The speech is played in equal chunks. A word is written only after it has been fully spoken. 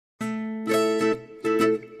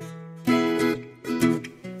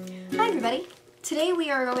Today we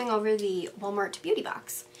are going over the Walmart beauty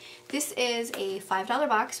box. This is a $5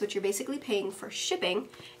 box, which you're basically paying for shipping,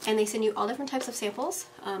 and they send you all different types of samples.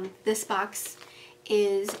 This box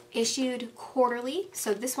is issued quarterly,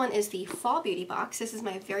 so this one is the fall beauty box. This is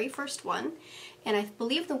my very first one, and I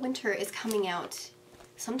believe the winter is coming out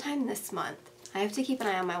sometime this month. I have to keep an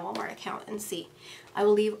eye on my Walmart account and see. I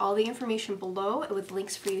will leave all the information below with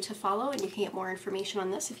links for you to follow, and you can get more information on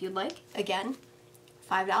this if you'd like. Again,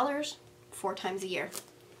 $5, 4 times a year.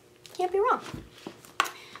 Can't be wrong.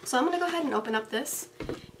 So I'm going to go ahead and open up this,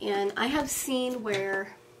 and I have seen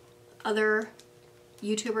where other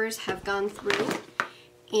YouTubers have gone through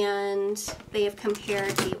and they have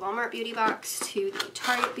compared the Walmart beauty box to the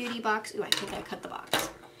Target beauty box. Ooh, I think I cut the box.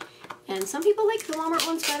 And some people like the Walmart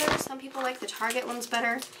ones better, some people like the Target ones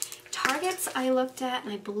better. Target's I looked at,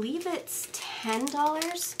 and I believe it's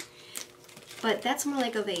 $10, but that's more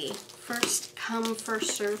like of a first come,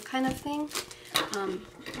 first serve kind of thing.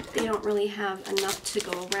 They don't really have enough to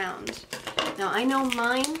go around. Now I know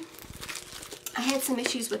mine, I had some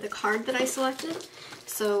issues with the card that I selected,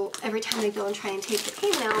 so every time I go and try and take the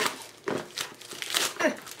payment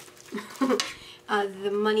out,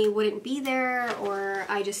 the money wouldn't be there, or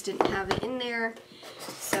I just didn't have it in there.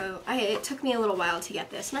 So it took me a little while to get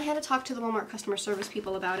this, and I had to talk to the Walmart customer service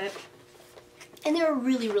people about it, and they were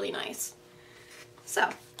really, really nice. So,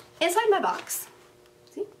 inside my box,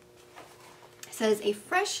 see, it says a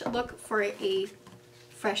fresh look for a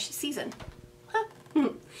fresh season.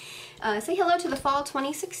 Say hello to the fall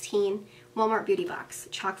 2016 Walmart Beauty Box,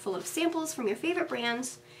 chock full of samples from your favorite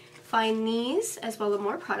brands. Find these as well as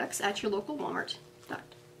more products at your local Walmart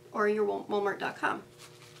or your Walmart.com.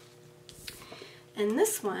 And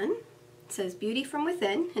this one says Beauty from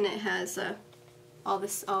Within, and it has all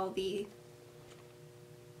the,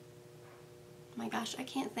 my gosh, I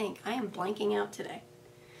can't think. I am blanking out today.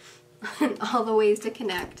 All the ways to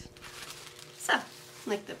connect. So,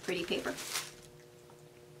 like the pretty paper.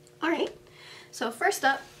 Alright, so first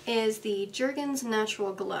up is the Jergens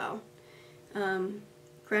Natural Glow.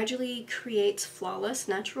 Gradually creates flawless,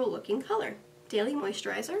 natural looking color. Daily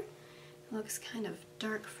moisturizer. It looks kind of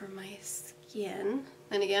dark for my skin.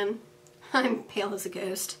 And again, I'm pale as a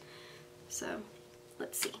ghost. So,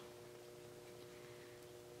 let's see.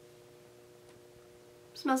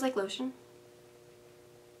 Smells like lotion.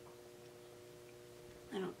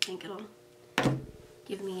 I don't think it'll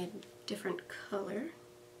give me a different color.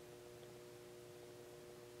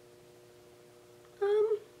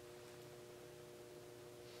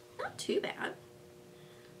 Not too bad.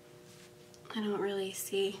 I don't really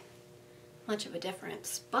see much of a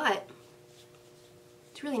difference, but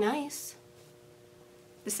it's really nice.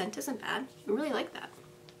 The scent isn't bad. I really like that.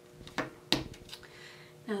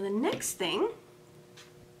 Now the next thing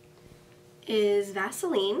is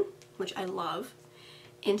Vaseline, which I love.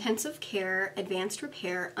 Intensive Care Advanced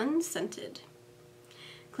Repair Unscented.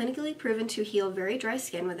 Clinically proven to heal very dry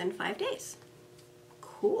skin within 5 days.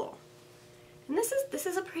 Cool. And this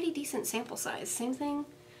is a pretty decent sample size. Same thing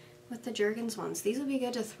with the Jergens ones. These would be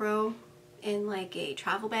good to throw in like a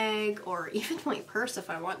travel bag or even my purse if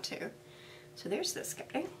I want to. So there's this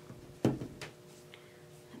guy.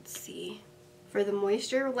 Let's see. For the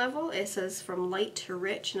moisture level, it says from light to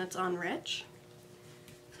rich, and it's on rich.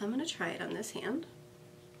 So I'm going to try it on this hand.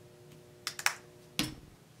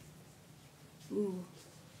 Ooh.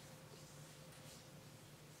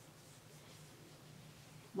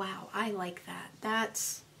 Wow, I like that.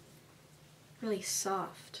 That's really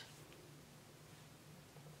soft.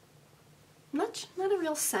 Not a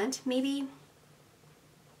real scent. Maybe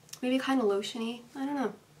kind of lotiony. I don't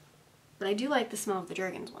know. But I do like the smell of the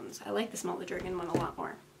Jergens ones. I like the smell of the Jergens one a lot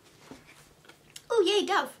more. Oh, yay,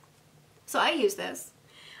 Dove! So I use this.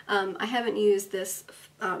 I haven't used this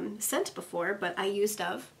scent before, but I use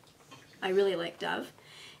Dove. I really like Dove.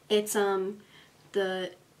 It's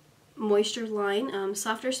the moisture line,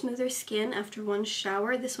 softer, smoother skin after one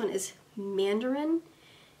shower. This one is Manderin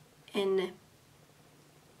and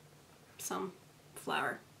some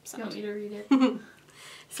flower. You want me to read it?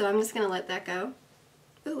 So I'm just going to let that go.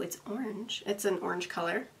 Ooh, it's orange. It's an orange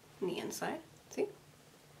color on the inside. See? It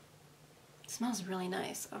smells really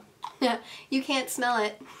nice. So. Yeah, you can't smell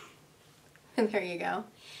it. There you go.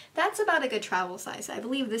 That's about a good travel size. I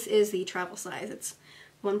believe this is the travel size. It's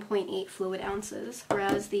 1.8 fluid ounces,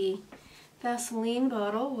 whereas the Vaseline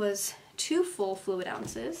bottle was 2 full fluid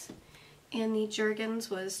ounces, and the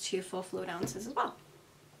Jergens was 2 full fluid ounces as well.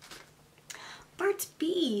 Burt's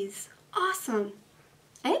Bees. Awesome.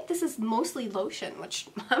 I think this is mostly lotion, which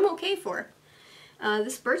I'm okay for.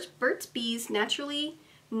 This Burt's Bees Naturally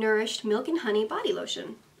Nourished Milk and Honey Body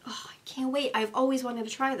Lotion. Oh, I can't wait. I've always wanted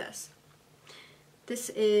to try this. This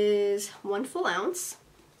is 1 full ounce.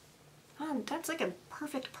 Oh, that's like a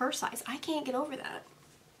perfect purse size. I can't get over that.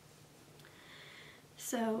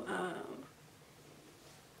 So,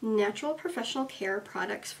 natural professional care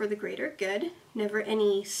products for the greater good. Never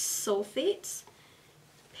any sulfates,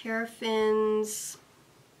 paraffins,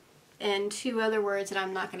 and 2 other words that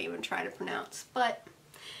I'm not going to even try to pronounce. But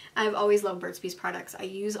I've always loved Burt's Bees products. I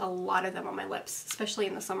use a lot of them on my lips, especially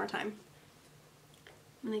in the summertime.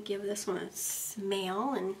 I'm going to give this one a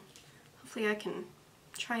smell, and hopefully I can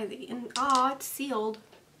try the, and it's sealed.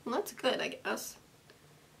 Well, that's good, I guess.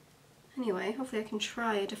 Anyway, hopefully I can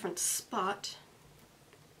try a different spot.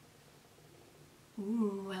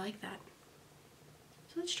 Ooh, I like that.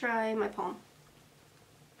 So let's try my palm.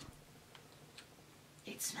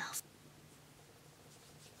 It smells.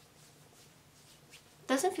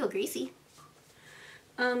 Doesn't feel greasy.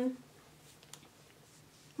 No,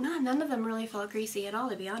 none of them really felt greasy at all,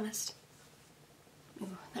 to be honest.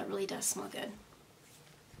 Ooh, that really does smell good.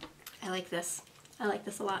 I like this. I like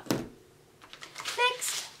this a lot.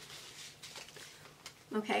 Next!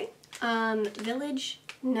 Okay. Village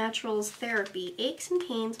Naturals Therapy Aches and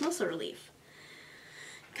Pains Muscle Relief.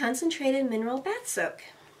 Concentrated Mineral Bath Soak.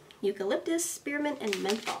 Eucalyptus, spearmint, and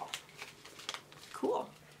menthol. Cool.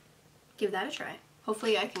 Give that a try.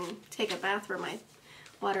 Hopefully I can take a bath where my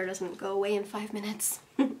water doesn't go away in 5 minutes.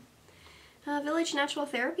 Village Natural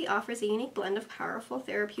Therapy offers a unique blend of powerful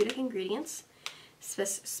therapeutic ingredients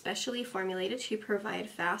specially formulated to provide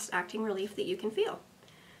fast-acting relief that you can feel.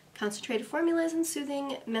 Concentrated formulas and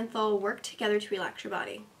soothing menthol work together to relax your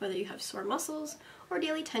body. Whether you have sore muscles or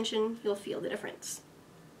daily tension, you'll feel the difference.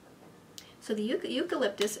 So the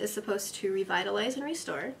eucalyptus is supposed to revitalize and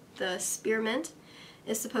restore, the spearmint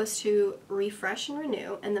is supposed to refresh and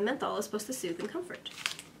renew, and the menthol is supposed to soothe and comfort.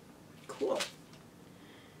 Cool.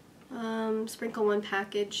 Sprinkle one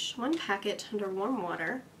packet under warm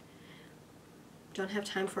water. Don't have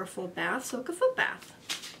time for a full bath, soak a foot bath.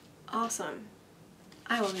 Awesome.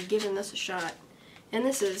 I will be giving this a shot. And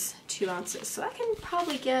this is 2 ounces, so I can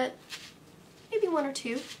probably get maybe 1 or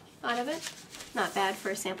 2 out of it. Not bad for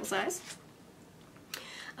a sample size.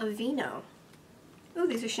 Aveeno. Ooh,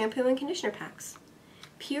 these are shampoo and conditioner packs.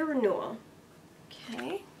 Pure Renewal.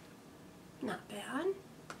 Okay. Not bad.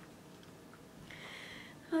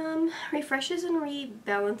 Refreshes and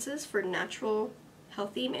rebalances for natural,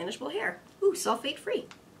 healthy, manageable hair. Ooh, sulfate free.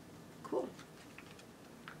 Cool.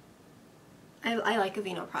 I like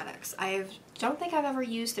Aveeno products. I don't think I've ever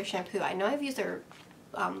used their shampoo. I know I've used their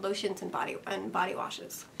lotions and body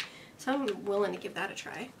washes. So I'm willing to give that a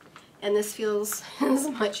try. And this feels as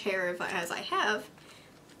much hair as I have.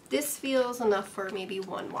 This feels enough for maybe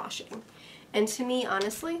 1 washing. And to me,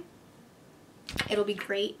 honestly, it'll be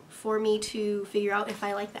great for me to figure out if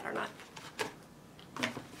I like that or not.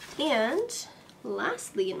 And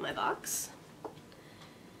lastly in my box,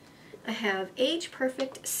 I have Age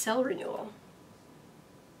Perfect Cell Renewal.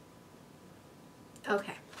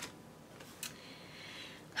 Okay.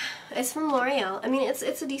 It's from L'Oreal. I mean, it's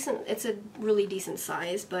a really decent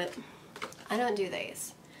size, but I don't do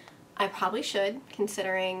these. I probably should,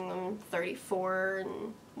 considering I'm 34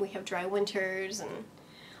 and we have dry winters and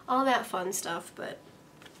all that fun stuff, but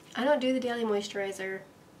I don't do the daily moisturizer.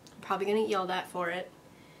 I'm probably gonna get yelled at for it,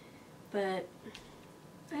 but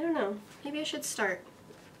I don't know. Maybe I should start.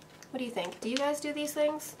 What do you think? Do you guys do these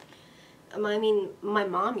things? I mean, my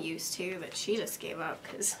mom used to, but she just gave up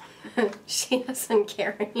because she doesn't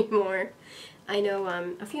care anymore. I know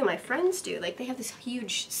a few of my friends do. Like, they have this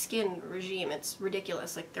huge skin regime. It's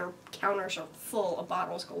ridiculous. Like, their counters are full of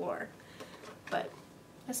bottles galore. But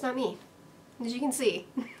that's not me. As you can see,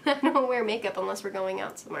 I don't wear makeup unless we're going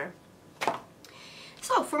out somewhere.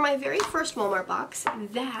 So, for my very first Walmart box,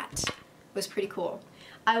 that was pretty cool.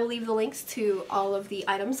 I will leave the links to all of the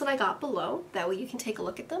items that I got below. That way you can take a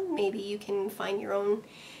look at them. Maybe you can find your own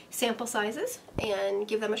sample sizes and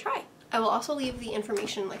give them a try. I will also leave the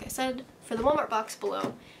information, like I said, for the Walmart box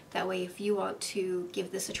below. That way if you want to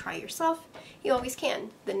give this a try yourself, you always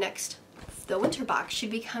can. The winter box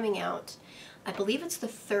should be coming out, I believe it's the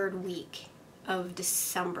 3rd week of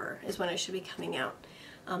December is when it should be coming out.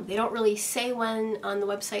 They don't really say when on the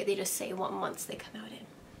website, they just say what months they come out in.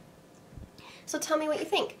 So tell me what you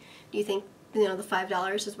think. Do you think, you know, the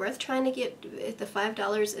 $5 is worth trying to get, if the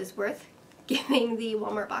 $5 is worth giving the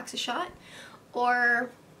Walmart box a shot?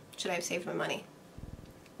 Or should I have saved my money?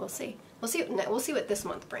 We'll see. We'll see what this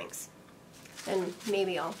month brings. And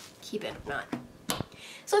maybe I'll keep it or not.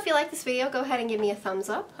 So if you like this video, go ahead and give me a thumbs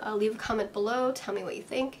up. Leave a comment below, tell me what you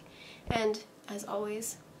think. And as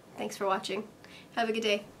always, thanks for watching. Have a good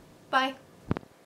day. Bye.